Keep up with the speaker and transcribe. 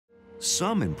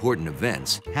Some important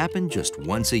events happen just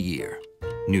once a year.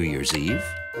 New Year's Eve,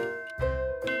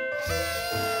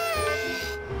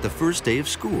 the first day of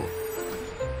school,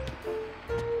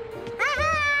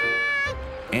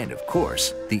 and of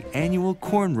course, the annual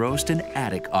corn roast and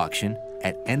attic auction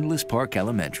at Endless Park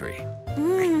Elementary.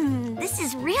 This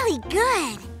is really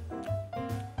good.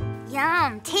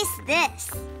 Yum, taste this.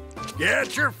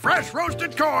 Get your fresh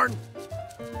roasted corn.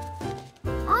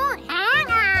 Oh,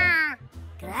 Hannah.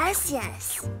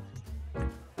 Gracias.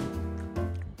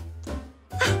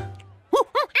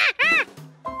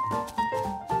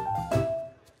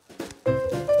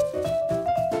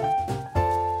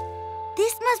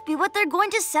 This must be what they're going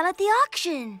to sell at the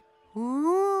auction.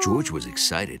 Ooh. George was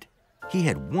excited. He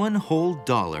had one whole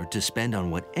dollar to spend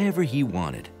on whatever he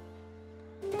wanted.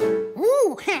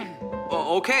 Ooh.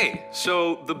 Okay,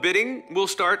 so the bidding will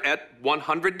start at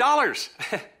 $100.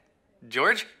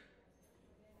 George?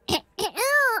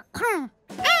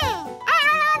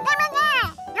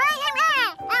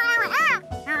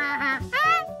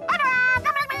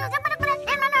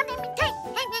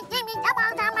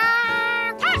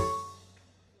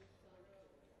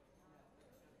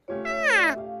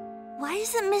 Why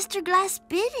isn't Mr. Glass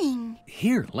bidding?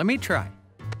 Here, let me try.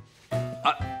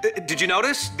 Did you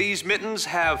notice these mittens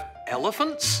have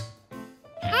elephants?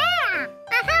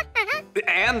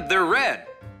 And they're red.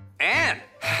 And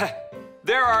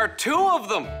there are 2 of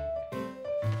them.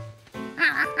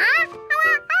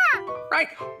 Right,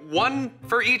 1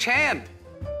 for each hand.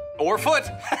 Or foot.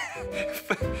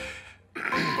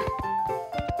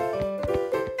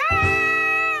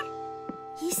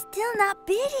 He's still not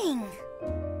bidding.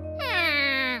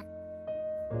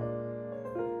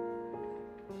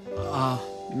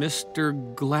 Mr.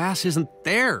 Glass isn't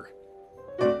there.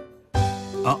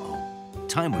 Uh-oh,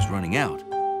 time was running out.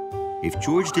 If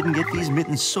George didn't get these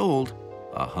mittens sold,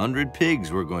 100 pigs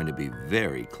were going to be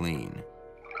very clean.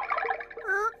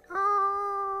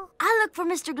 I'll look for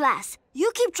Mr. Glass.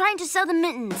 You keep trying to sell the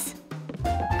mittens.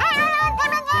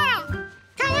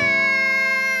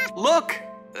 Look,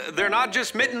 they're not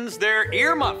just mittens, they're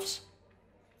earmuffs.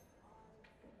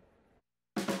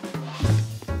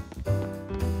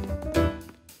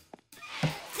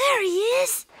 There he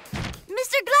is!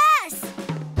 Mr. Glass!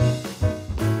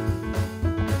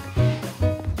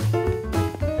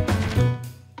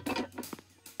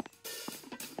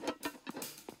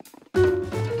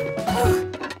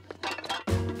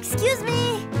 Excuse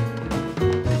me.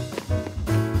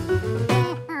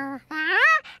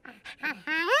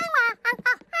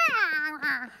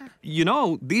 You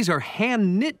know, these are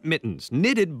hand-knit mittens,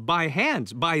 knitted by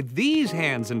hands, by these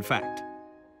hands, in fact.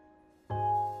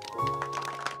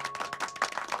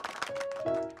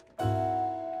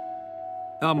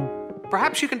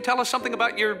 Perhaps you can tell us something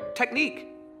about your technique.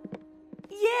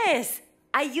 Yes,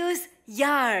 I use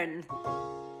yarn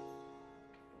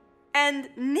and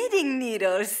knitting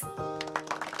needles.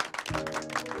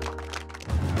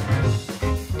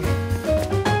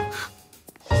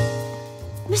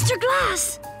 Mr.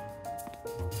 Glass!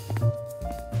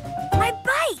 My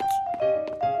bike!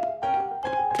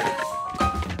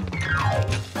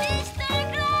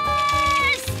 Mr.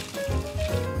 Glass!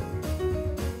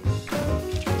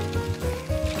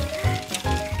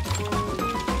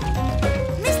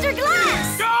 Mr.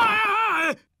 Glass!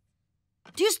 Ah!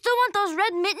 Do you still want those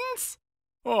red mittens?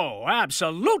 Oh,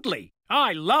 absolutely.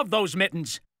 I love those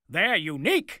mittens. They're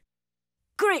unique.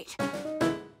 Great.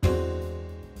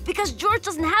 Because George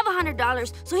doesn't have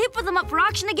 $100, so he put them up for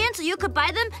auction again so you could buy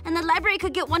them and the library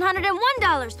could get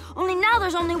 $101. Only now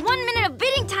there's only 1 minute of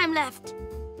bidding time left.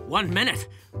 1 minute?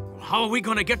 How are we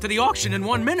going to get to the auction in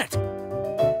 1 minute?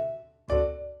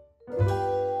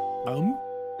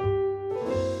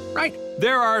 Right,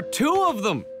 there are 2 of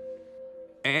them.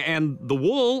 And the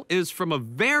wool is from a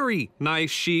very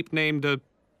nice sheep named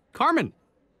Carmen.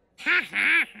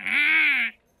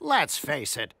 Let's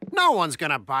face it, no one's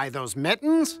gonna buy those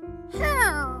mittens.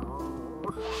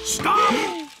 Stop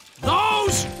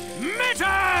those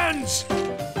mittens!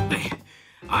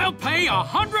 I'll pay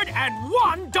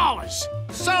 $101.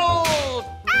 Sold!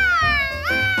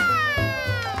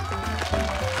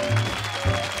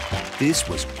 This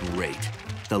was great.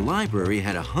 The library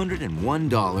had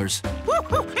 $101,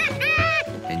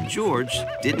 and George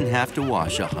didn't have to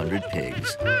wash 100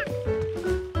 pigs.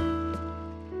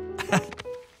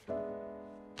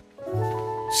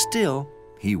 Still,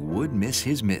 he would miss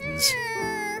his mittens.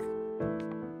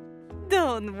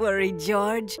 Don't worry,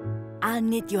 George. I'll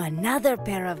knit you another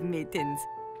pair of mittens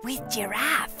with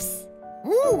giraffes.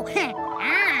 Ooh!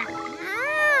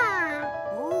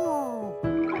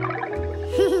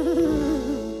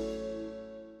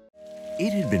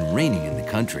 It had been raining in the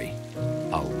country,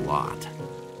 a lot.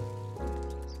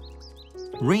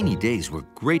 Rainy days were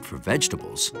great for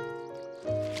vegetables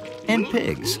and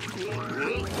pigs,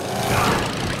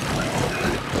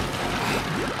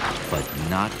 but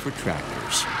not for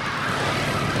tractors.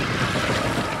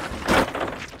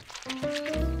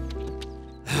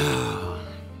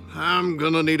 I'm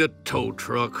gonna need a tow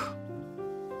truck.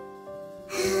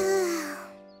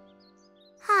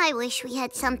 I wish we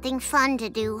had something fun to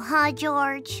do, huh,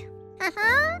 George?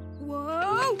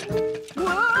 Whoa!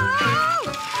 Whoa!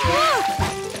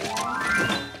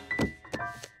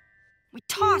 My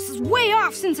toss is way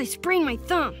off since I sprained my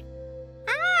thumb.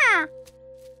 Ah!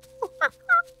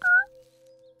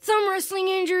 Thumb wrestling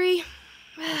injury.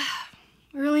 I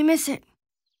really miss it.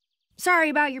 Sorry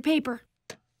about your paper.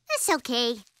 That's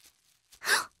okay.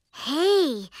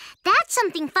 Hey, that's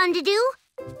something fun to do.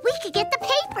 We could get the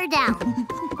paper down.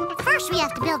 First, we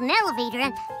have to build an elevator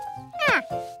and...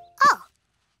 Oh.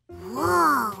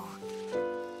 Whoa.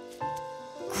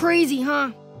 Crazy,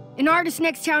 huh? An artist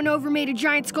next town over made a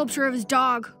giant sculpture of his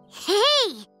dog.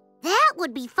 Hey, that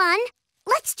would be fun.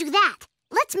 Let's do that.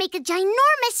 Let's make a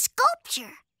ginormous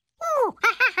sculpture. Ooh,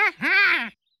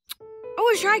 I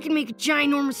wish I could make a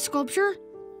ginormous sculpture,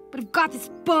 but I've got this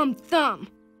bum thumb.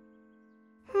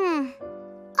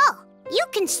 Oh, you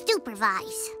can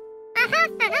supervise.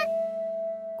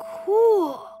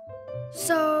 Cool.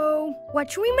 So, what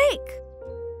should we make?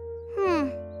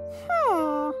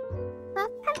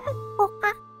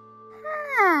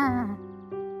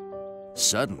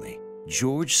 Suddenly,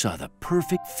 George saw the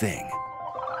perfect thing.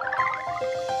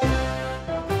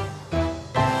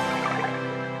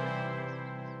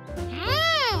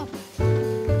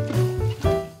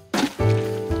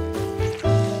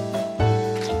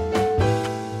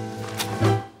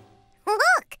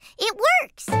 Look, it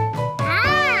works.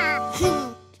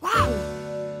 Wow.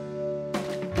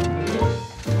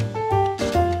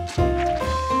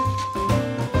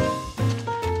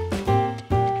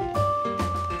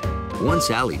 Once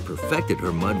Allie perfected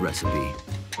her mud recipe,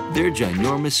 their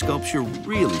ginormous sculpture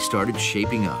really started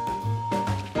shaping up.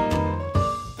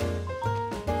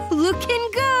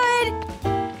 Looking good.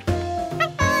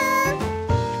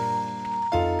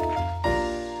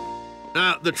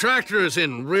 Now, the tractor is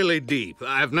in really deep.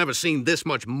 I've never seen this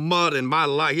much mud in my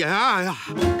life.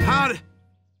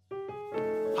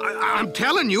 I'm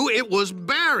telling you, it was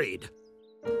buried.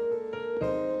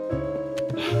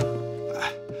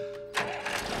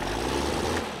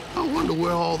 I wonder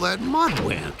where all that mud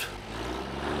went.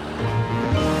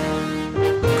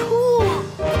 Cool.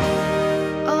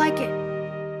 I like it.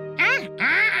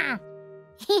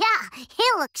 Yeah,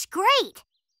 it looks great.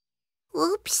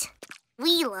 Oops,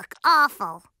 we look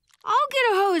awful. I'll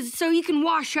get a hose so you can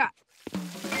wash up.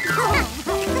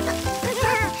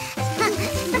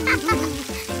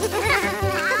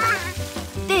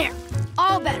 There,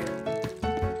 all better.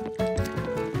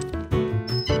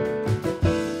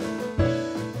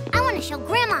 I want to show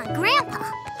Grandma and Grandpa.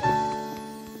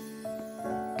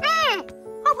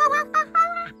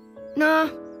 Nah,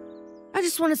 I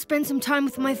just want to spend some time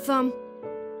with my thumb.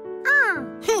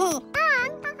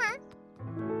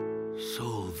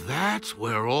 So that's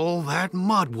where all that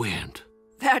mud went.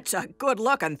 That's a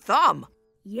good-looking thumb.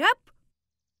 Yep.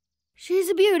 She's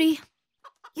a beauty.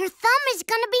 Your thumb is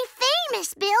gonna be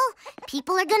famous, Bill.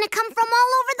 People are gonna come from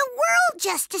all over the world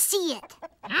just to see it.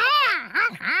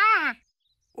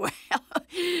 Well,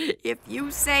 if you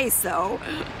say so.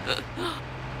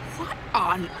 What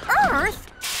on earth?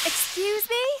 Excuse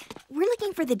me? We're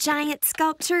looking for the giant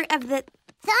sculpture of the...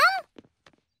 Thumb?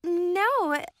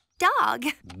 No, dog.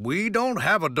 We don't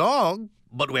have a dog,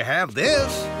 but we have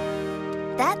this.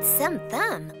 That's some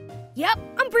thumb. Yep,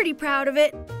 I'm pretty proud of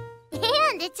it.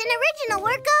 And it's an original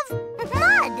work of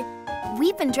mud.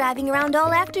 We've been driving around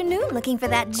all afternoon looking for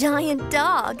that giant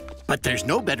dog. But there's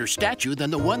no better statue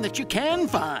than the one that you can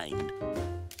find.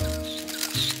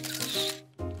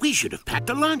 We should have packed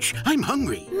a lunch. I'm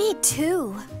hungry. Me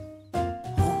too.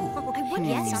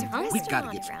 We've got to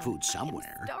get some food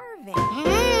somewhere. Starving.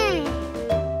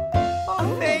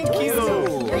 Oh, thank you.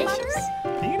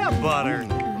 Peanut butter.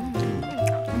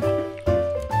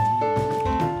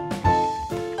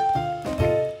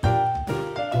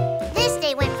 This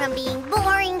day went from being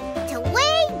boring to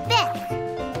way better.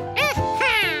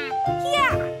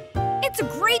 Yeah, it's a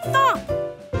great thumb.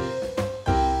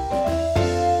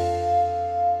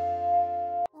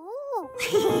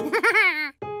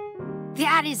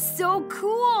 That is so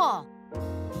cool!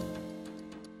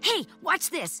 Hey, watch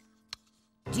this.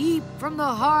 Deep from the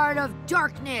heart of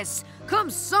darkness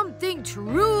comes something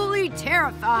truly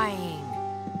terrifying.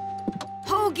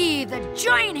 Hoagie the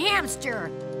giant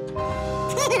hamster.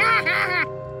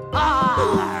 Ah!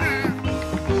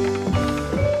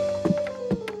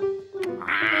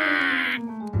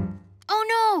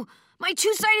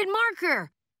 two-sided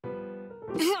marker.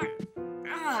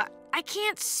 I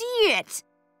can't see it.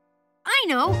 I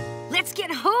know. Let's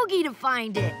get Hoagie to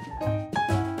find it.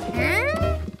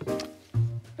 Huh?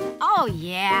 Oh,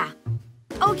 yeah.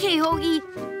 Okay, Hoagie.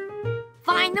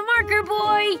 Find the marker,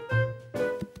 boy.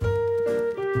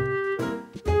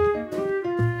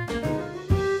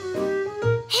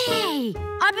 Hey,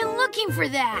 I've been looking for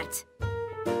that.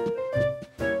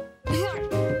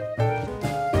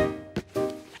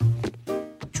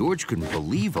 George couldn't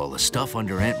believe all the stuff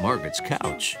under Aunt Margaret's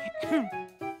couch.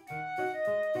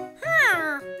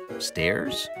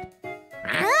 Stairs?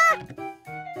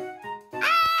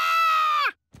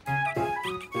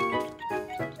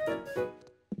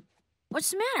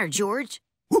 What's the matter, George?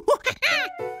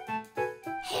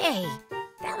 Hey,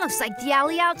 that looks like the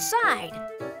alley outside.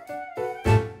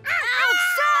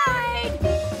 Outside!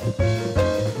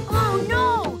 Oh,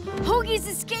 no! Hoagie's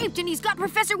escaped and he's got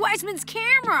Professor Wiseman's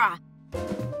camera.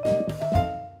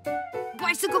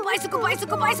 Bicycle, bicycle,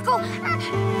 bicycle, bicycle.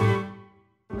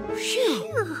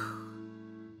 Phew.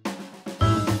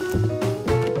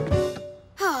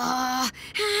 Oh,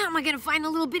 how am I gonna find the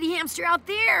little bitty hamster out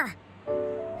there?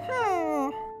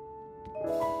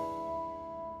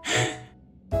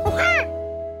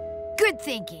 Good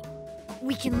thinking.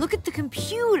 We can look at the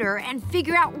computer and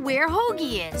figure out where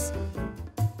Hoagie is.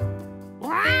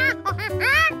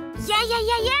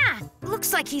 Yeah.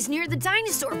 Looks like he's near the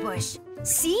dinosaur bush.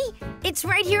 See? It's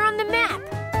right here on the map.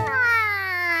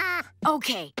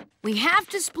 Okay, we have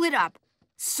to split up.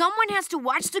 Someone has to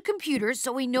watch the computer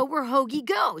so we know where Hoagie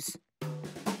goes.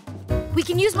 We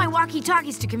can use my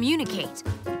walkie-talkies to communicate.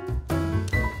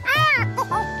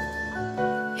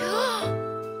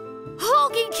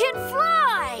 Hoagie can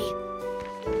fly!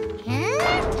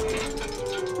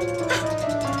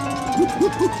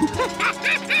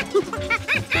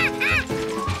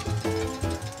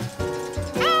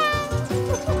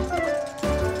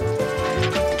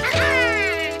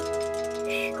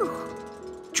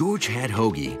 George had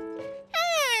Hoagie,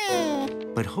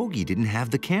 but Hoagie didn't have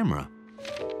the camera.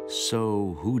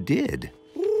 So who did?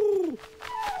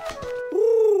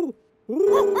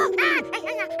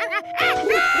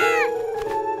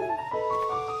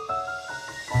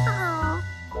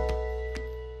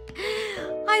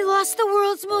 I lost the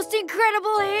world's most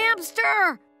incredible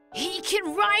hamster! He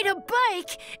can ride a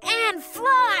bike and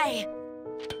fly!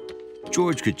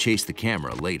 George could chase the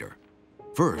camera later.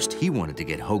 First, he wanted to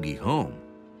get Hoagie home.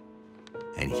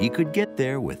 And he could get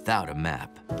there without a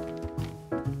map.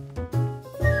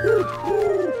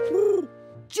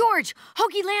 George,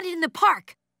 Hoagie landed in the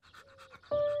park.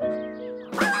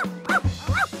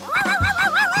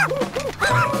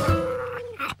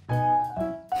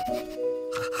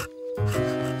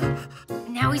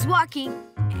 Now he's walking,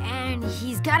 and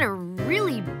he's got a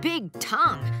really big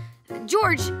tongue.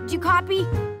 George, do you copy?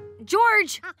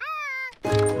 George!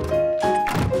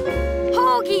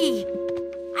 Hoagie!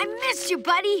 I missed you,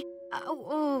 buddy.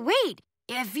 Wait,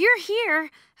 if you're here,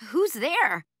 who's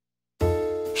there?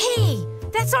 Hey,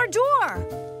 that's our door.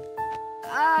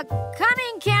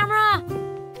 Coming, camera.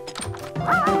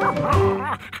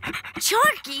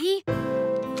 Sharky?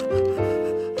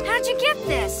 How'd you get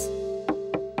this?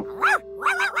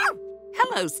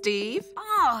 Hello, Steve.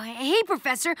 Oh, hey,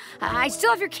 Professor. I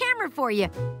still have your camera for you.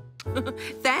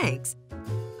 Thanks.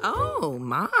 Oh,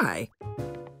 my.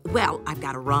 Well, I've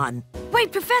got to run.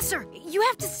 Wait, Professor, you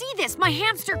have to see this. My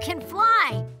hamster can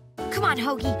fly. Come on,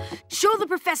 Hoagie. Show the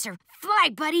professor. Fly,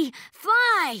 buddy.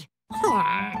 Fly.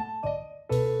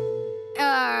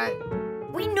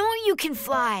 We know you can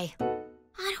fly.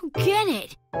 I don't get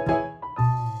it.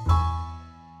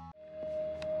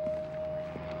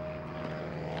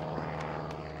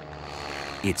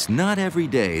 It's not every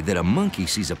day that a monkey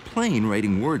sees a plane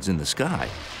writing words in the sky.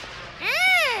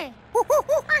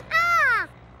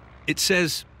 It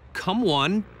says, "Come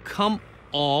one, come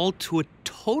all to a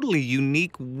totally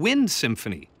unique wind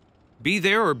symphony. Be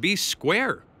there or be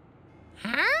square."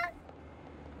 Huh?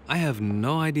 I have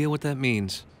no idea what that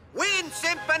means. Wind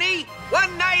symphony,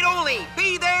 one night only.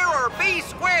 Be there or be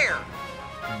square.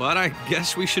 But I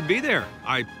guess we should be there.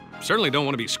 I certainly don't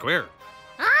want to be square.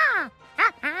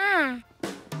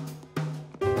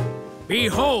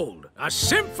 Behold, a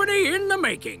symphony in the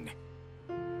making.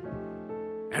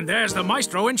 And there's the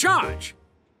maestro in charge.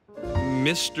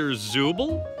 Mr.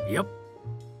 Zubel? Yep.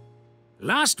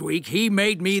 Last week, he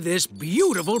made me this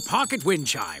beautiful pocket wind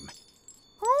chime.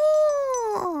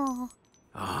 Oh,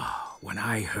 when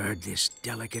I heard this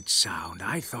delicate sound,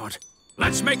 I thought,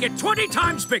 let's make it 20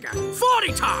 times bigger,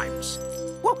 40 times.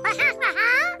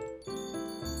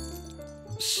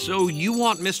 So you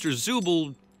want Mr.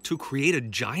 Zubel to create a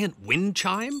giant wind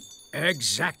chime?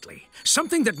 Exactly.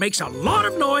 Something that makes a lot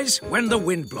of noise when the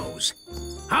wind blows.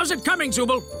 How's it coming,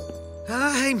 Zubul?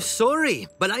 I'm sorry,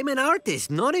 but I'm an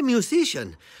artist, not a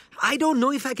musician. I don't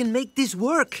know if I can make this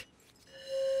work.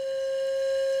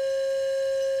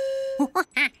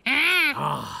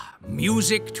 Ah,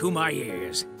 music to my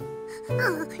ears.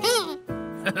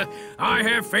 I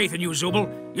have faith in you, Zubul.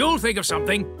 You'll think of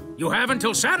something. You have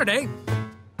until Saturday.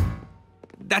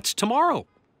 That's tomorrow.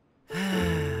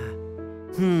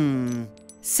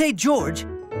 Say, George,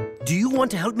 do you want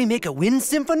to help me make a wind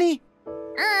symphony?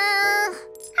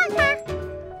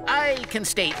 I can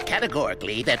state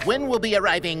categorically that Wynn will be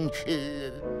arriving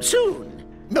soon,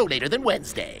 no later than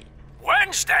Wednesday.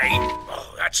 Wednesday?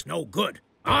 Oh, that's no good.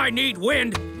 I need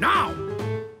wind now.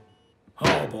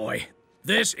 Oh, boy.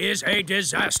 This is a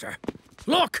disaster.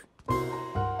 Look!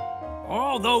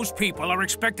 All those people are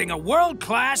expecting a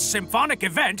world-class symphonic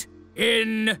event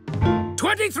in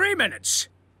 23 minutes.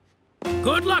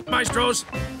 Good luck, maestros.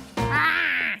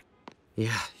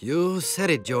 Yeah, you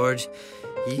said it, George.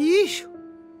 Yeesh.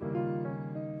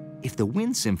 If the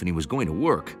wind symphony was going to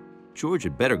work, George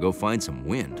had better go find some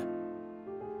wind.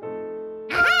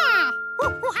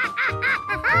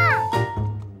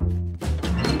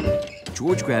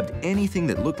 George grabbed anything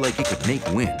that looked like it could make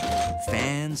wind.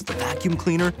 Fans, the vacuum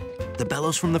cleaner, the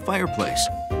bellows from the fireplace,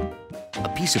 a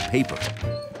piece of paper.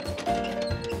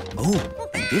 Oh,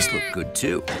 and this looked good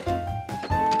too.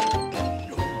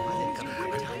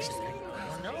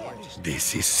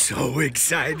 This is so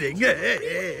exciting.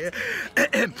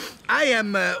 I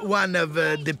am one of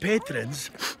the patrons.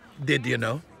 Did you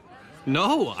know?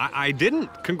 No, I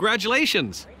didn't.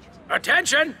 Congratulations.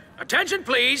 Attention! Attention,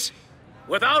 please!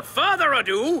 Without further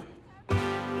ado,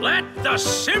 let the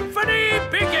symphony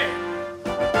begin!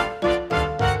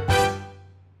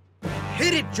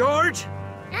 Hit it, George!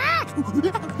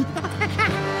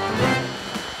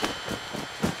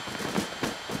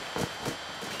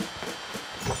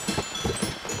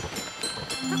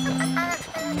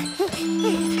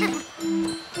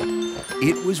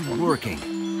 It was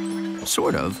working.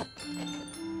 Sort of.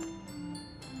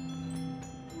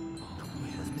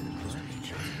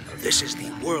 This is the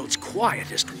world's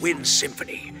quietest wind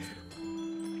symphony.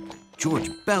 George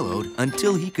bellowed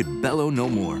until he could bellow no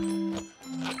more.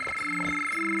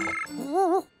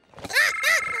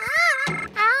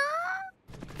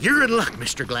 You're in luck,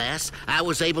 Mr. Glass. I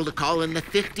was able to call in the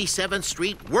 57th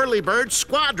Street Whirlybird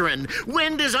Squadron.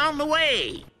 Wind is on the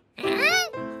way.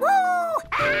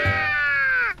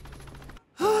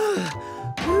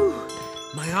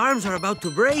 My arms are about to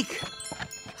break.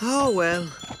 Oh, well.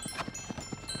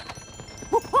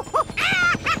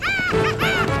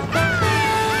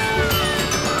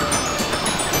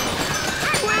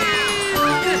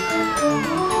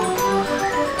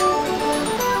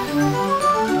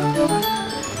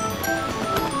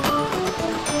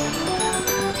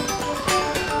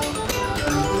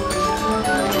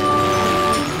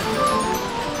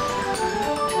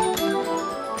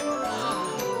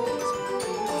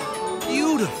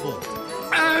 Beautiful.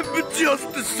 I'm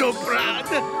just so proud.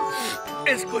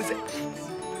 Excuse.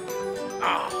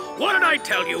 Ah, what did I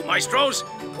tell you, maestros?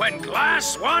 When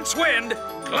Glass wants wind,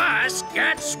 Glass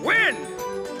gets wind.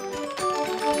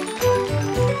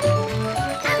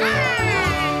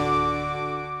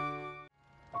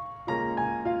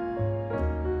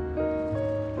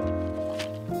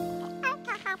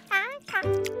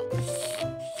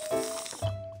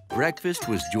 Breakfast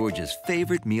was George's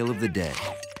favorite meal of the day,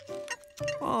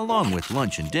 along with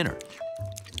lunch and dinner.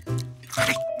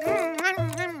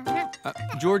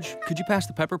 George, could you pass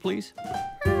the pepper, please?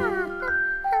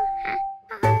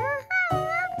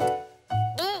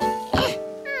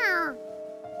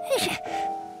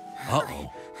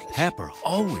 Uh-oh. Pepper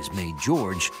always made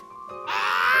George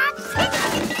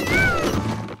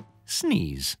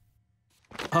sneeze.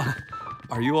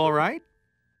 Are you all right?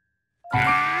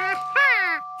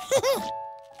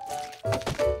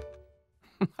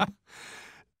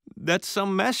 That's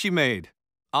some mess you made.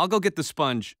 I'll go get the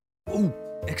sponge. Ooh,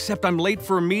 except I'm late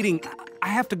for a meeting. I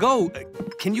have to go.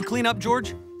 Can you clean up,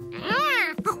 George?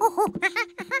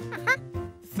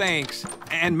 Thanks.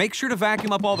 And make sure to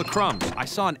vacuum up all the crumbs. I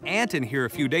saw an ant in here a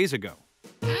few days ago.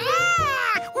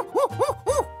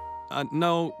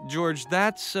 No, George,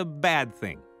 that's a bad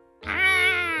thing.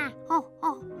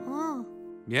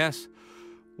 Yes.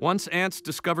 Once ants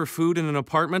discover food in an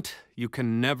apartment, you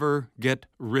can never get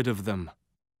rid of them.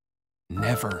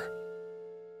 Never.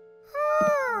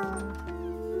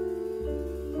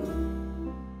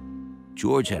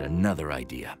 George had another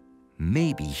idea.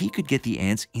 Maybe he could get the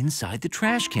ants inside the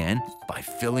trash can by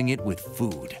filling it with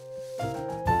food.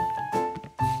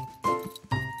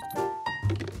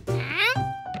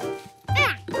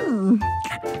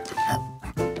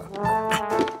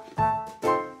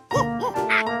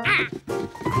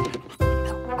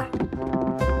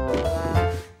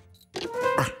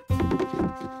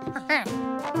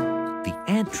 The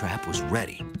ant trap was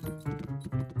ready.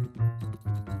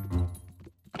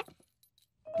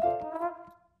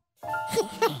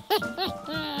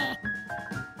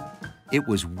 It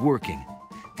was working.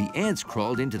 The ants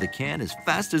crawled into the can as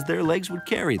fast as their legs would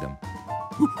carry them.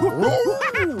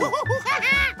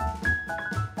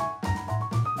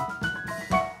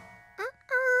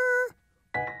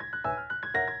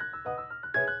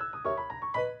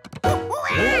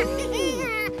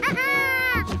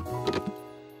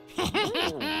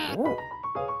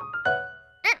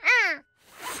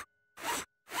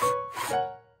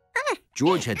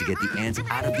 George had to get the ants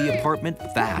out of the apartment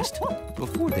fast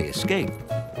before they escaped.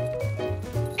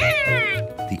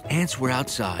 The ants were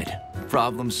outside.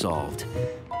 Problem solved.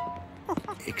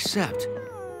 Except,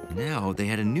 now they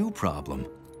had a new problem.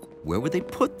 Where would they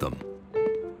put them?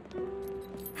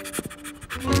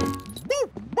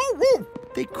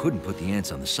 They couldn't put the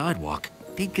ants on the sidewalk.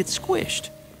 They'd get squished.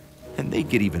 And they'd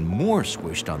get even more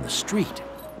squished on the street.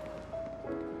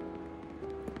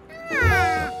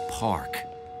 The park.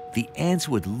 The ants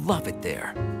would love it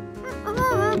there.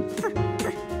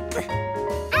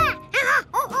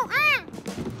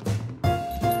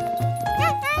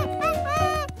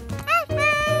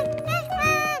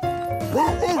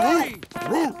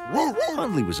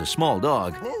 Hundley was a small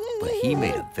dog, but he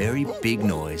made a very big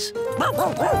noise. What's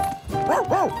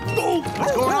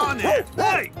going on there?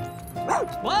 Hey!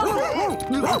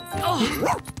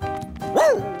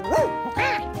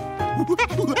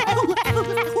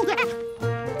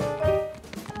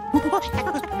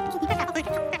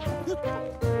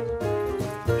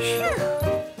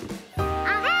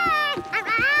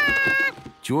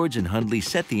 George and Hundley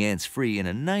set the ants free in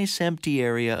a nice empty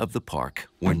area of the park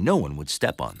where no one would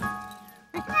step on them.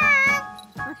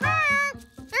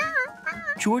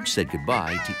 George said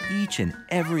goodbye to each and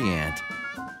every ant.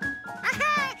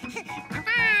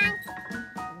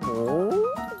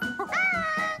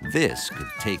 This could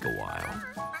take a while.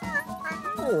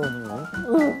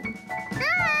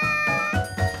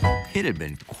 It had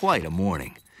been quite a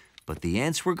morning, but the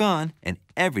ants were gone and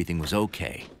everything was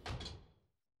okay.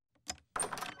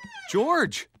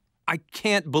 George, I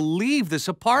can't believe this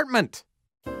apartment.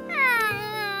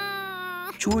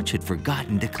 George had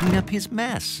forgotten to clean up his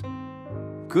mess.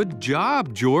 Good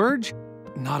job, George.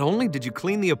 Not only did you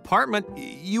clean the apartment,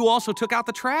 you also took out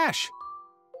the trash.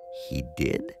 He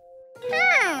did?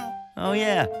 Oh,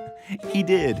 yeah, he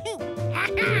did.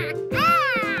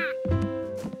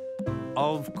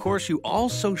 Of course, you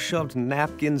also shoved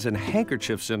napkins and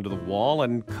handkerchiefs into the wall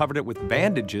and covered it with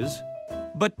bandages.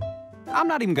 But I'm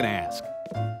not even gonna ask.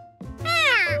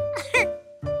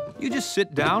 You just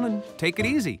sit down and take it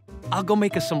easy. I'll go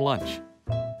make us some lunch.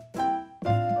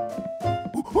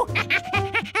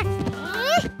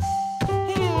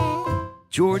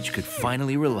 George could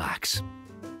finally relax.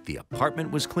 The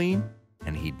apartment was clean,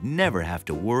 and he'd never have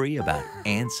to worry about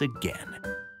ants again.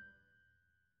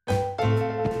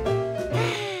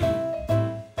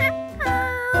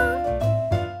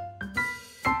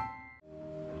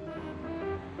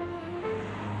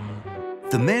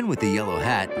 The man with the yellow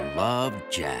hat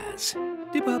loved jazz.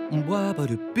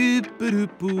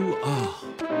 Oh,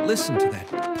 listen to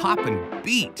that poppin'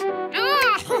 beat.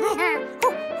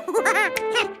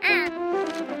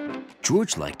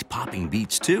 George liked popping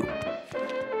beats too.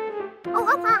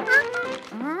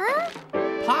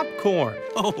 Popcorn.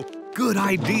 Oh, good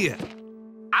idea.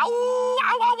 Ow,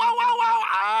 ow, ow, ow, ow, ow.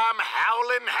 I'm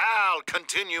Howlin' Hal,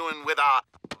 continuing with our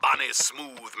Bonnie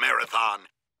Smooth Marathon.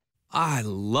 I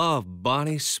love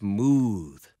Bonnie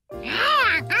Smooth.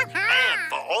 And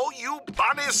for all you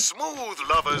Bonnie Smooth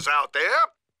lovers out there,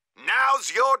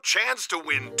 now's your chance to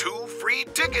win 2 free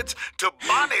tickets to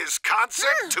Bonnie's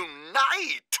concert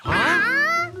tonight.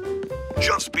 Huh?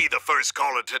 Just be the first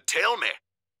caller to tell me,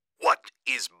 what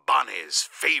is Bonnie's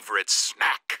favorite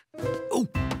snack? Oh,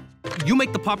 you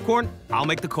make the popcorn, I'll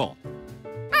make the call.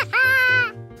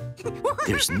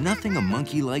 There's nothing a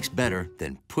monkey likes better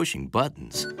than pushing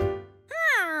buttons.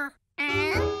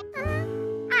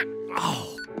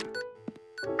 Oh.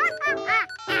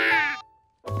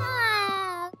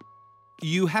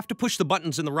 You have to push the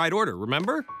buttons in the right order,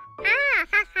 remember?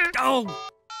 Oh,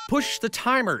 push the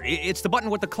timer. It's the button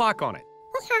with the clock on it.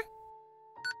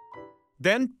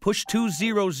 Then push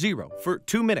 200 for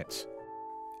 2 minutes.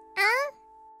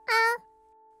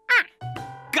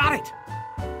 Got it!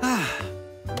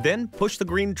 Then push the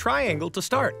green triangle to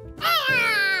start.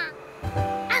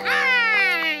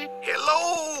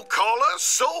 Hello, caller.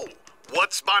 So,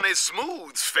 what's Bonnie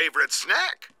Smooth's favorite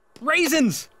snack?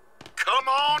 Raisins! Come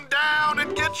on down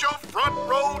and get your front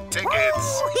row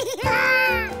tickets.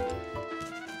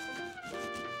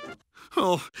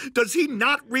 Oh, does he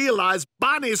not realize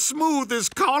Bonnie Smooth is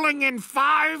calling in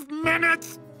 5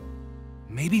 minutes?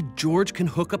 Maybe George can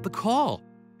hook up the call.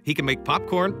 He can make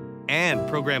popcorn and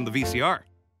program the VCR.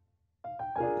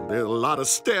 There are a lot of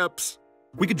steps.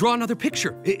 We could draw another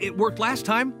picture. It worked last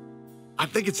time. I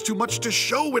think it's too much to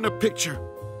show in a picture.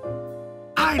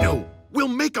 I know. We'll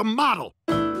make a model.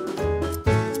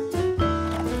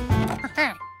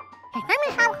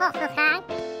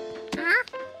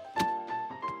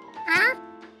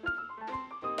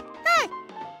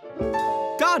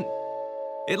 Done.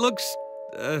 It looks,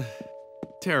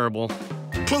 terrible.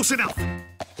 Close enough.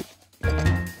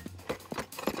 The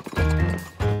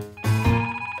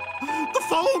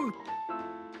phone!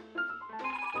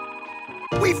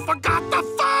 We forgot the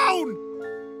phone!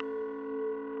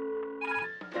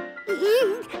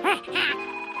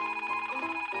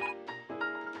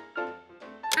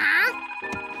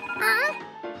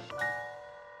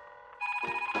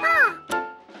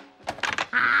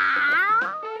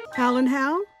 Hal and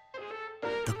Hal?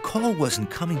 The call wasn't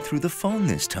coming through the phone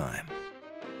this time.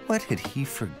 What had he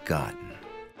forgotten?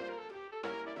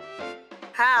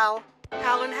 Hal?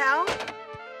 Hal and Hal?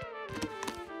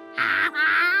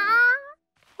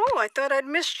 Oh, I thought I'd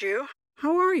missed you.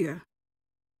 How are you?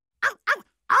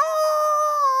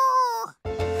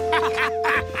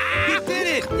 He did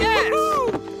it! Yes!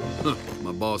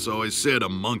 My boss always said a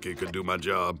monkey could do my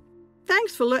job.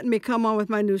 Thanks for letting me come on with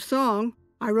my new song.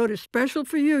 I wrote it special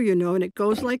for you, you know, and it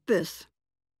goes like this.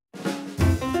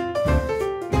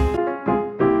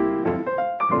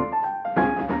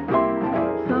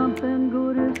 Something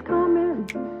good is coming,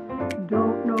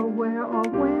 don't know where or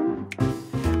when.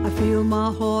 I feel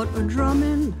my heart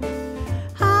a-drumming.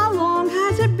 How long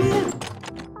has it been?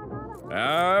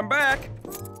 I'm back.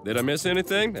 Did I miss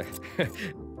anything?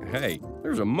 Hey,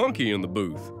 there's a monkey in the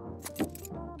booth.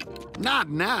 Not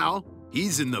now.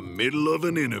 He's in the middle of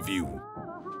an interview.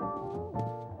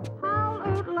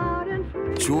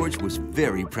 George was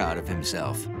very proud of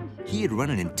himself. He had run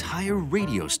an entire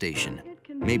radio station.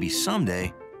 Maybe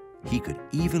someday, he could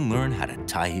even learn how to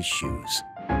tie his shoes.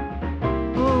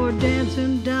 Oh,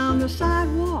 dancing down the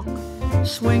sidewalk,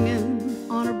 swinging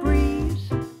on a breeze.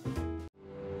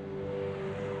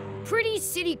 Pretty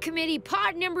City Committee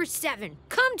Pod number 7,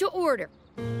 come to order.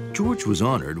 George was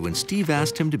honored when Steve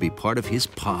asked him to be part of his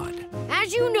pod.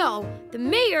 As you know, the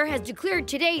mayor has declared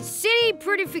today City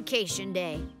Prettification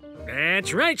Day.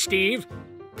 That's right, Steve.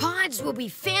 Pods will be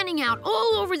fanning out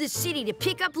all over the city to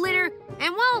pick up litter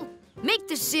and, well, make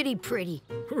the city pretty.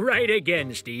 Right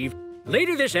again, Steve.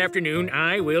 Later this afternoon,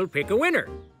 I will pick a winner.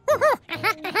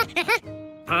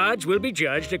 Pods will be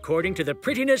judged according to the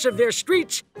prettiness of their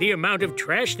streets, the amount of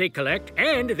trash they collect,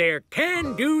 and their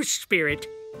can-do spirit.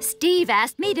 Steve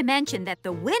asked me to mention that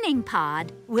the winning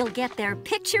pod will get their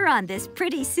picture on this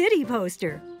Pretty City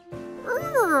poster.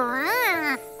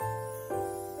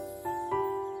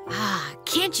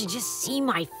 Can't you just see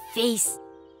my face?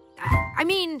 I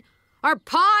mean, are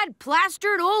pod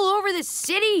plastered all over the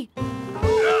city?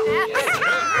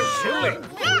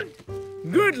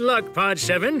 Good luck, Pod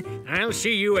 7. I'll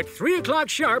see you at 3 o'clock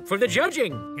sharp for the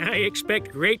judging. I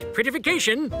expect great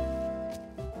prettification.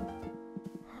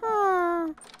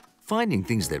 Finding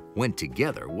things that went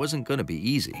together wasn't going to be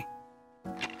easy.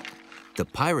 The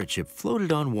pirate ship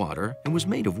floated on water and was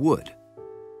made of wood.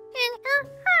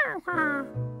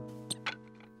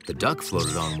 The duck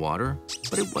floated on water,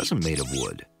 but it wasn't made of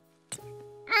wood.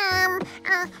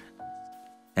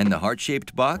 And the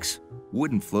heart-shaped box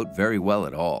wouldn't float very well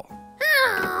at all.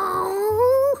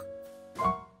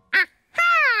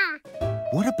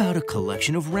 What about a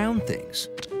collection of round things?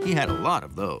 He had a lot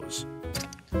of those.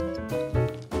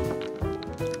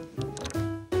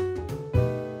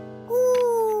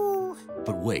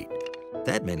 But wait,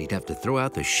 that meant he'd have to throw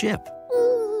out the ship.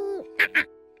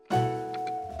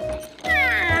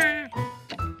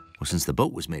 Well, since the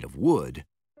boat was made of wood,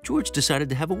 George decided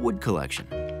to have a wood collection.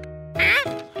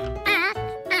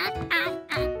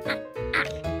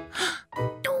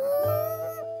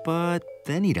 But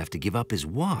then he'd have to give up his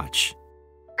watch.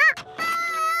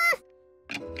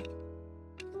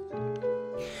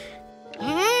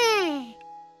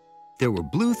 There were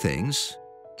blue things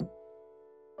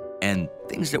and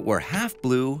things that were half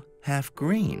blue, half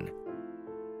green.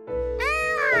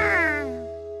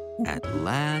 At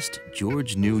last,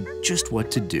 George knew just what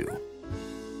to do.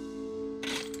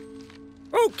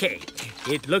 Okay,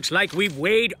 it looks like we've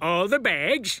weighed all the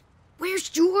bags. Where's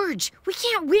George? We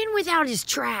can't win without his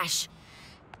trash.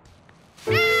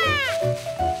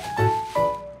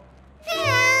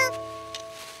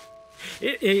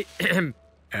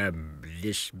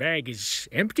 This bag is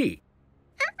empty.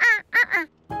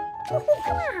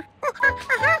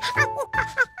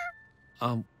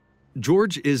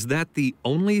 George, is that the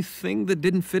only thing that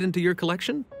didn't fit into your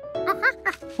collection?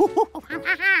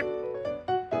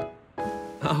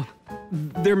 Oh,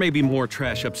 there may be more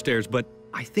trash upstairs, but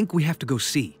I think we have to go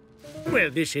see. Well,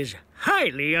 this is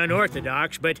highly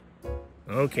unorthodox, but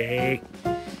okay.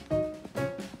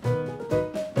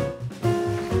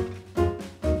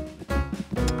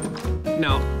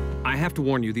 Now, I have to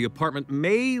warn you, the apartment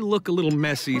may look a little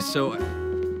messy, so...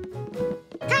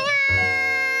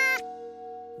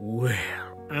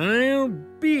 Well, I'll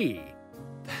be.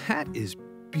 That is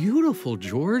beautiful,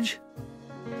 George.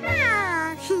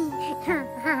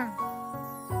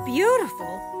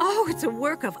 Beautiful? Oh, it's a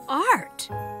work of art.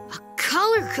 A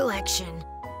color collection.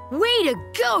 Way to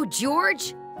go,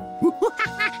 George.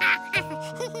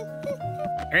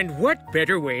 And what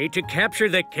better way to capture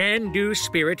the can-do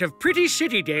spirit of Pretty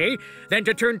City Day than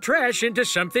to turn trash into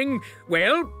something,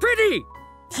 well, pretty?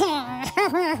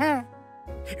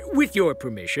 With your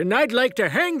permission, I'd like to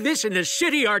hang this in the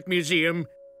City Art Museum.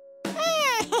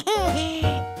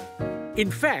 In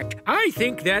fact, I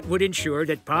think that would ensure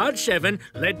that Pod 7,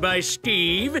 led by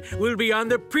Steve, will be on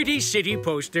the Pretty City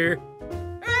poster.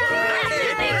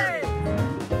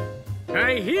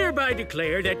 I hereby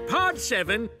declare that Pod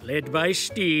 7, led by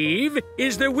Steve,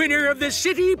 is the winner of the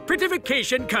City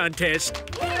Prettification Contest.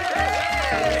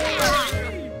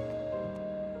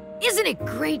 Isn't it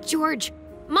great, George?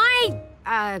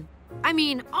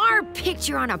 Our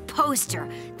picture on a poster,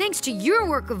 thanks to your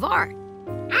work of art.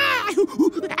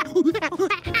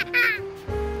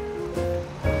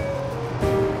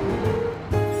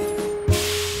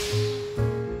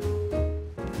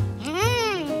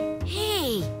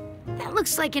 Hey, that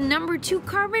looks like a number 2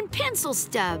 carbon pencil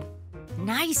stub.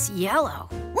 Nice yellow.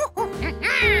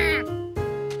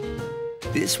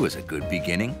 This was a good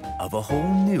beginning of a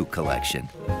whole new collection.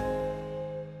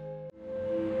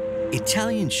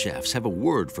 Italian chefs have a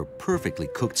word for perfectly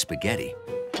cooked spaghetti.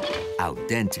 Al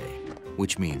dente,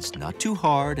 which means not too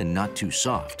hard and not too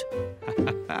soft.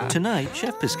 Tonight,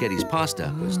 Chef Peschetti's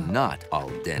pasta was not al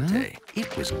dente.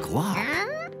 It was glop.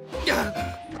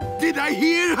 Did I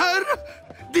hear her?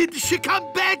 Did she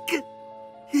come back?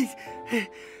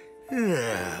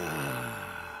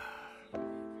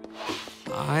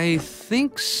 I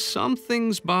think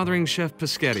something's bothering Chef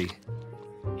Peschetti.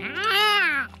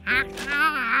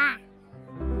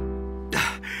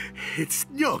 It's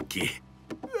gnocchi.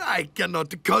 I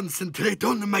cannot concentrate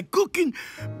on my cooking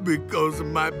because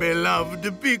my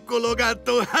beloved piccolo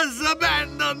gatto has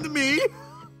abandoned me.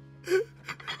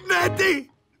 Nettie!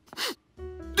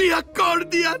 The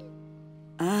accordion!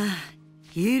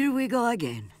 Here we go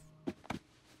again.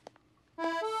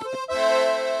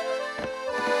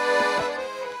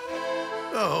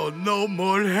 Oh, no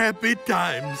more happy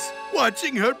times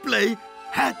watching her play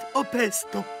hat o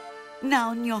pesto.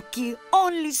 Now gnocchi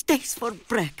only stays for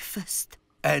breakfast.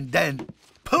 And then,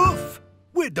 poof!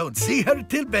 We don't see her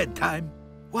till bedtime.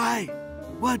 Why?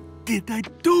 What did I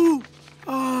do?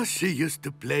 Oh, she used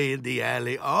to play in the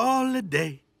alley all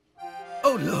day.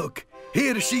 Oh, look.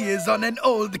 Here she is on an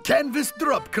old canvas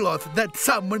drop cloth that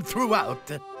someone threw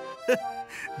out.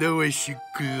 The way she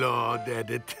clawed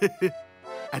at it.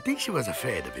 I think she was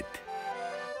afraid of it.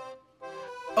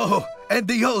 Oh, and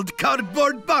the old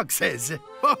cardboard boxes.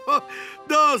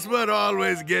 Those were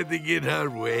always getting in her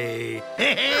way.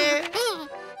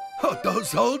 Oh,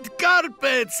 those old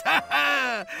carpets.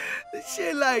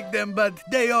 She liked them, but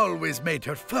they always made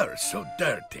her fur so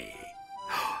dirty.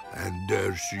 And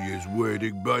there she is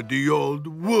waiting by the old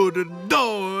wooden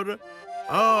door.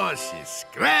 Oh, she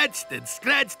scratched and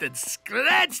scratched and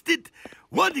scratched it,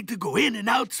 wanting to go in and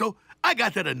out, so I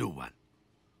got her a new one.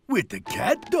 With the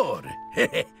cat door.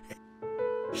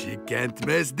 She can't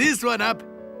mess this one up.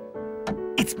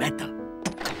 It's metal.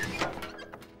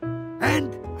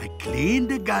 And I cleaned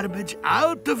the garbage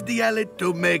out of the alley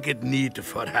to make it neat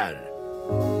for her.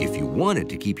 If you wanted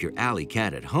to keep your alley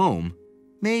cat at home,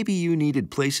 maybe you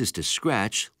needed places to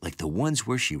scratch like the ones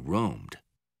where she roamed.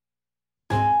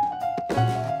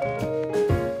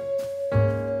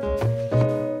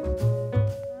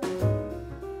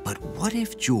 But what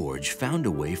if George found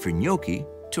a way for Gnocchi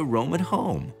to roam at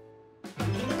home?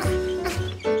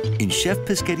 In Chef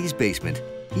Peschetti's basement,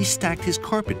 he stacked his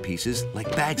carpet pieces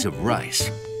like bags of rice,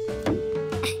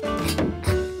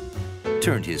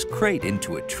 turned his crate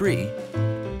into a tree,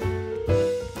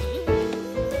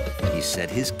 he set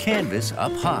his canvas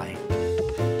up high,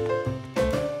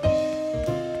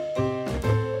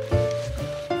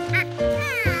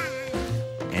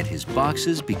 and his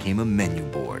boxes became a menu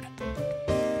board.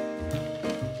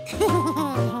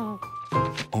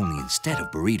 instead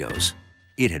of burritos,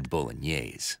 it had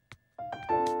bolognese.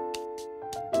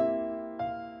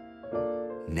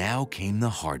 Now came the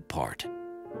hard part,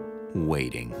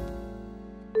 waiting.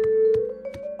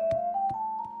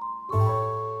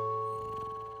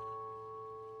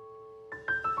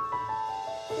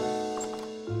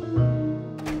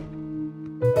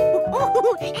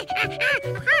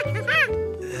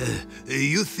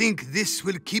 You think this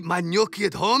will keep my gnocchi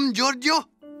at home, Giorgio?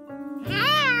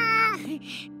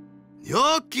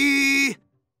 Gnocchi!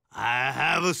 I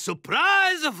have a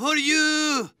surprise for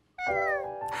you!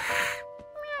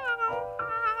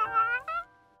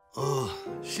 Oh,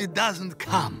 she doesn't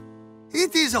come.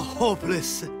 It is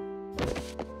hopeless.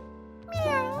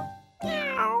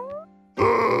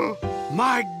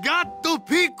 My gatto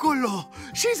piccolo!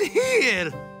 She's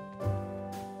here!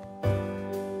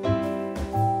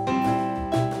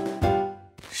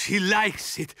 She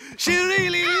likes it. She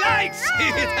really likes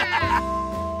it!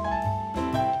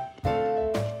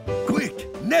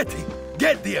 Quick, Nettie,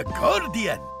 get the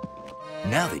accordion!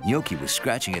 Now that Gnocchi was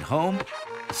scratching at home,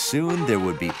 soon there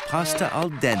would be pasta al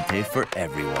dente for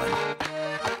everyone.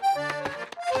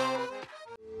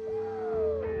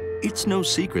 It's no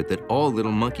secret that all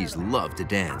little monkeys love to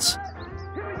dance.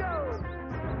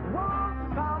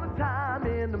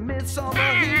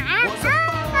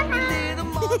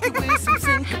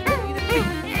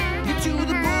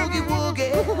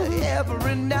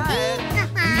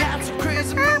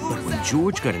 But when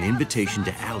George got an invitation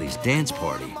to Allie's dance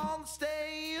party,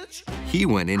 he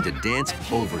went into dance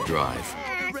overdrive.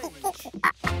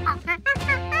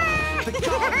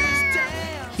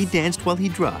 He danced while he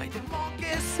dried.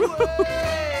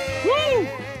 Woo!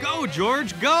 Go,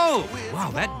 George, go!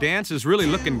 Wow, that dance is really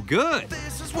looking good.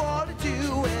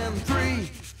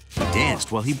 He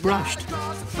danced while he brushed.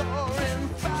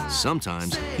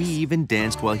 Sometimes he even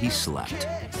danced while he slept.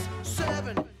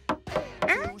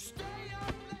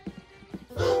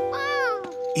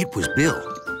 It was Bill.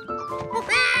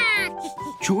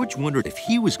 George wondered if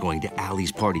he was going to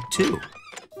Allie's party too.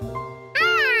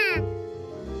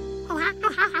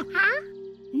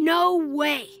 No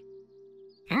way.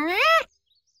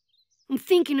 I'm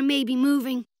thinking of maybe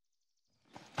moving.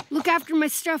 Look after my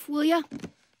stuff, will ya?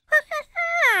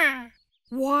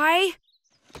 Why?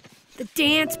 The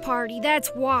dance party, that's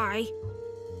why.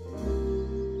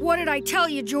 What did I tell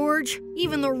you, George?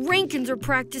 Even the Rankins are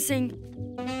practicing.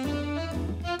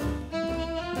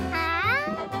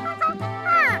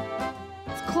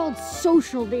 It's called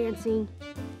social dancing.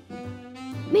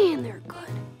 Man, they're good.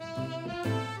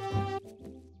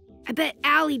 I bet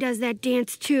Allie does that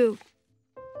dance too.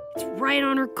 It's right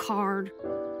on her card.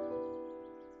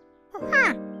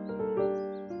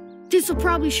 This'll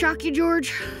probably shock you,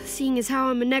 George, seeing as how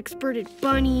I'm an expert at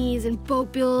bunnies and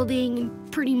boat building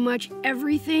and pretty much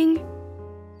everything.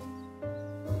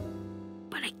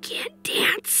 But I can't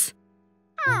dance.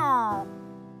 Oh.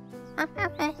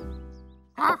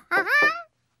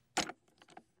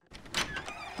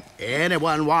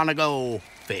 Anyone want to go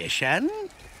fishing?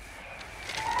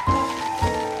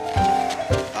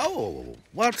 Oh,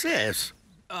 what's this?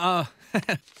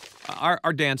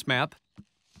 Our dance map.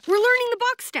 We're learning the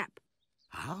box step.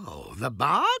 Oh, the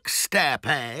box step,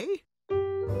 eh?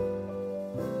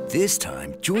 This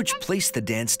time, George placed the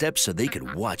dance steps so they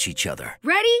could watch each other.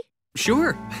 Ready?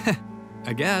 Sure.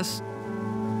 I guess.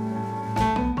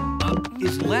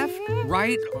 Is left,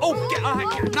 right? Oh,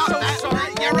 God! Not so that,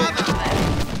 sorry. your other leg.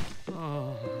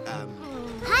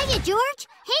 Hiya, George.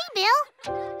 Hey, Bill.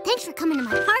 Thanks for coming to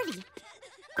my party.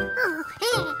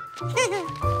 Oh,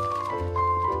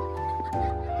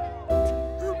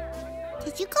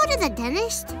 did you go to the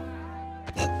dentist?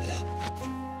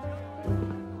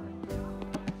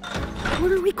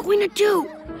 What are we going to do?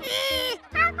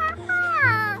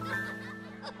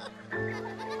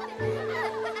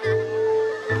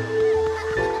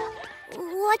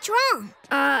 What's wrong?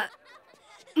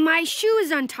 My shoe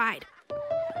is untied.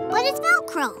 But it's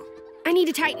Velcro. I need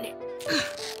to tighten it.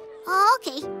 Oh,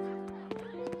 okay.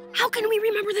 How can we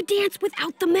remember the dance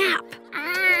without the map?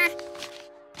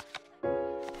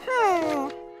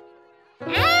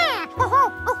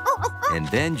 And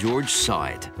then George saw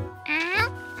it.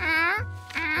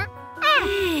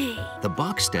 Hey! The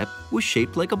box step was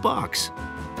shaped like a box.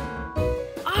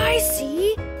 I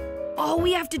see. All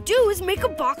we have to do is make a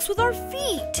box with our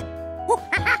feet.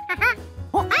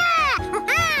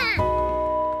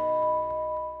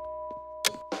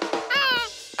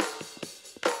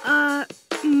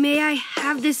 May I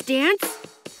have this dance?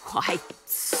 Why,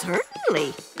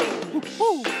 certainly.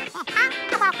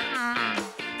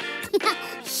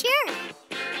 Sure.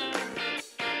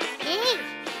 Hey,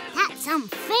 that's some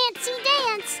fancy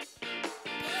dance.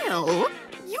 Bill,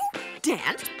 you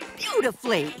danced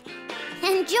beautifully.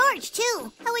 And George,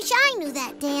 too. I wish I knew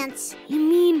that dance. You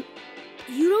mean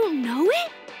you don't know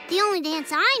it? The only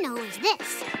dance I know is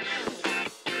this.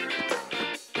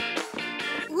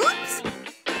 Whoops.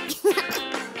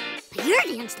 But your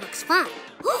dance looks fun.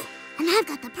 And I've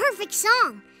got the perfect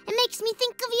song. It makes me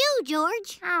think of you,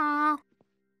 George. Aww.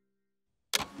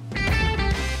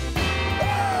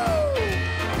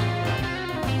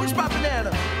 Where's my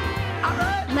banana? All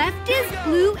right. Left is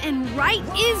blue and right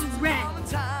is red.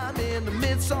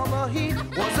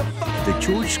 The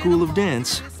George School of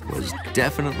Dance was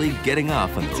definitely getting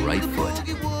off on the right foot.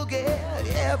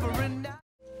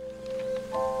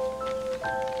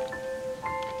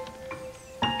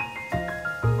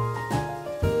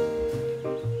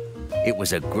 It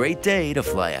was a great day to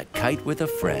fly a kite with a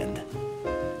friend.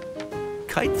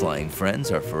 Kite flying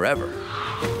friends are forever.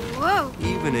 Whoa!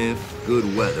 Even if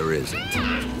good weather isn't.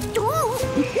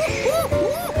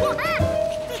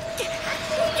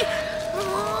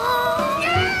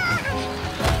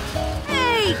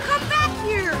 Hey, come back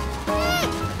here!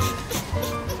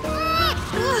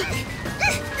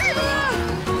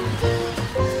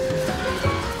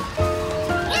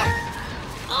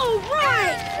 All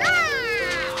right!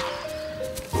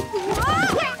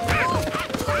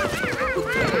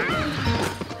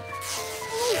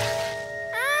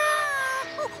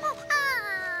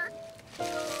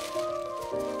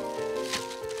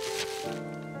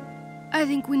 I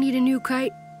think we need a new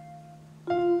kite.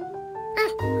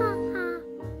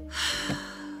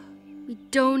 We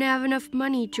don't have enough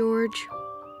money, George.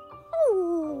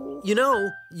 You know,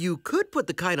 you could put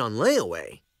the kite on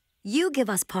layaway. You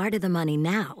give us part of the money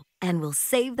now, and we'll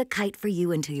save the kite for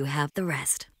you until you have the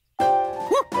rest.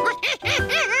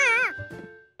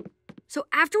 So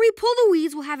after we pull the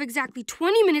weeds, we'll have exactly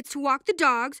 20 minutes to walk the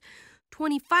dogs,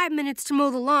 25 minutes to mow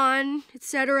the lawn,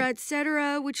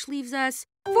 etc., which leaves us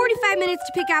 45 minutes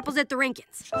to pick apples at the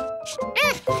Rankins. Then,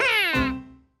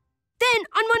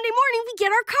 on Monday morning, we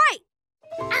get our kite.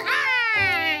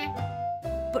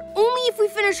 But only if we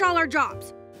finish all our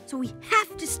jobs. So we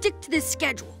have to stick to this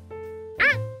schedule.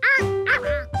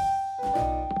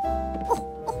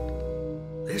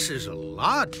 This is a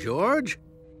lot, George.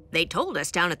 They told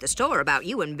us down at the store about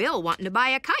you and Bill wanting to buy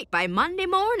a kite by Monday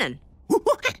morning.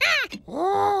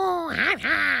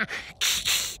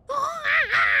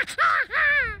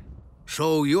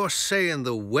 So you're saying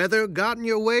the weather got in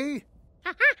your way?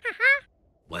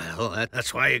 Well,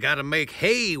 that's why you gotta make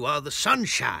hay while the sun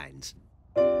shines.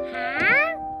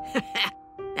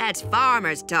 That's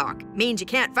farmer's talk. Means you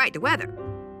can't fight the weather.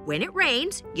 When it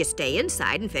rains, you stay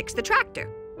inside and fix the tractor.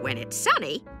 When it's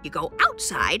sunny, you go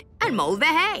outside and mow the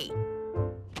hay.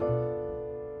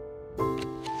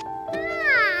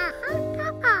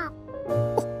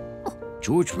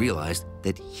 George realized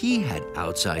that he had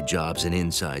outside jobs and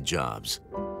inside jobs.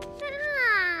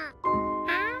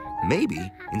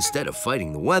 Maybe, instead of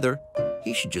fighting the weather,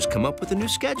 he should just come up with a new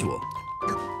schedule.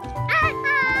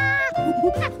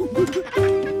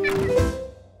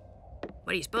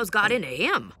 What do you suppose got into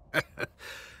him?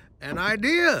 An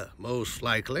idea, most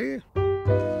likely.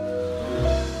 Why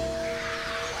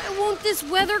won't this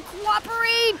weather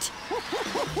cooperate?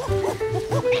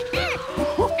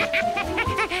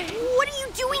 What are you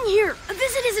doing here? A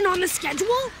visit isn't on the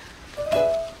schedule.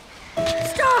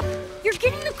 Stop! You're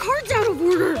getting the cards out of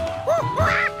order.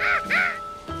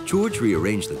 George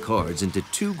rearranged the cards into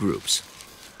two groups.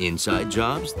 Inside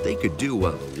jobs they could do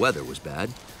while the weather was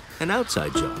bad, and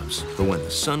outside jobs for when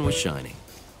the sun was shining.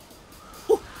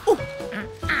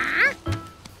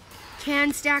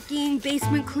 Can stacking,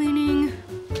 basement cleaning.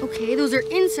 Okay, those are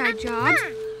inside jobs.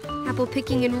 Apple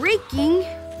picking and raking.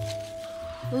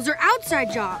 Those are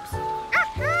outside jobs.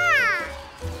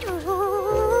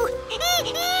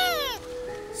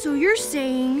 So you're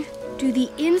saying, do the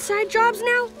inside jobs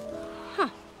now? Huh.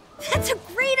 That's a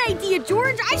great idea,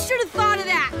 George. I should have thought of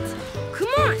that. Come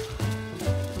on.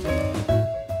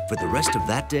 For the rest of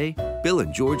that day, Bill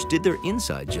and George did their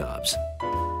inside jobs.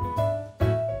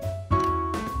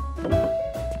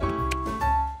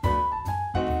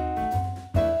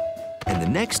 And the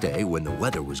next day, when the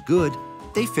weather was good,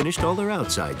 they finished all their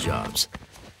outside jobs.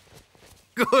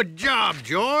 Good job,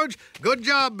 George. Good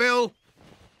job, Bill.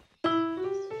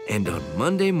 And on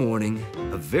Monday morning,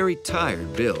 a very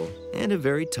tired Bill and a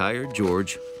very tired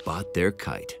George bought their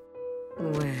kite.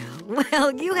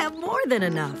 Well, you have more than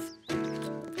enough.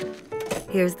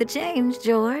 Here's the change,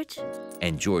 George.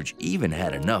 And George even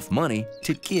had enough money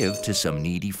to give to some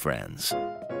needy friends.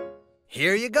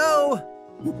 Here you go.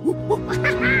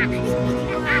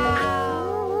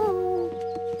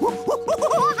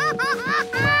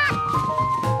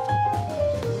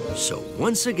 So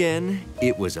once again,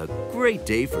 it was a great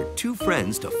day for two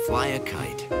friends to fly a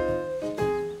kite.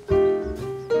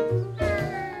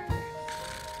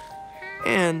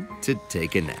 And to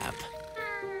take a nap.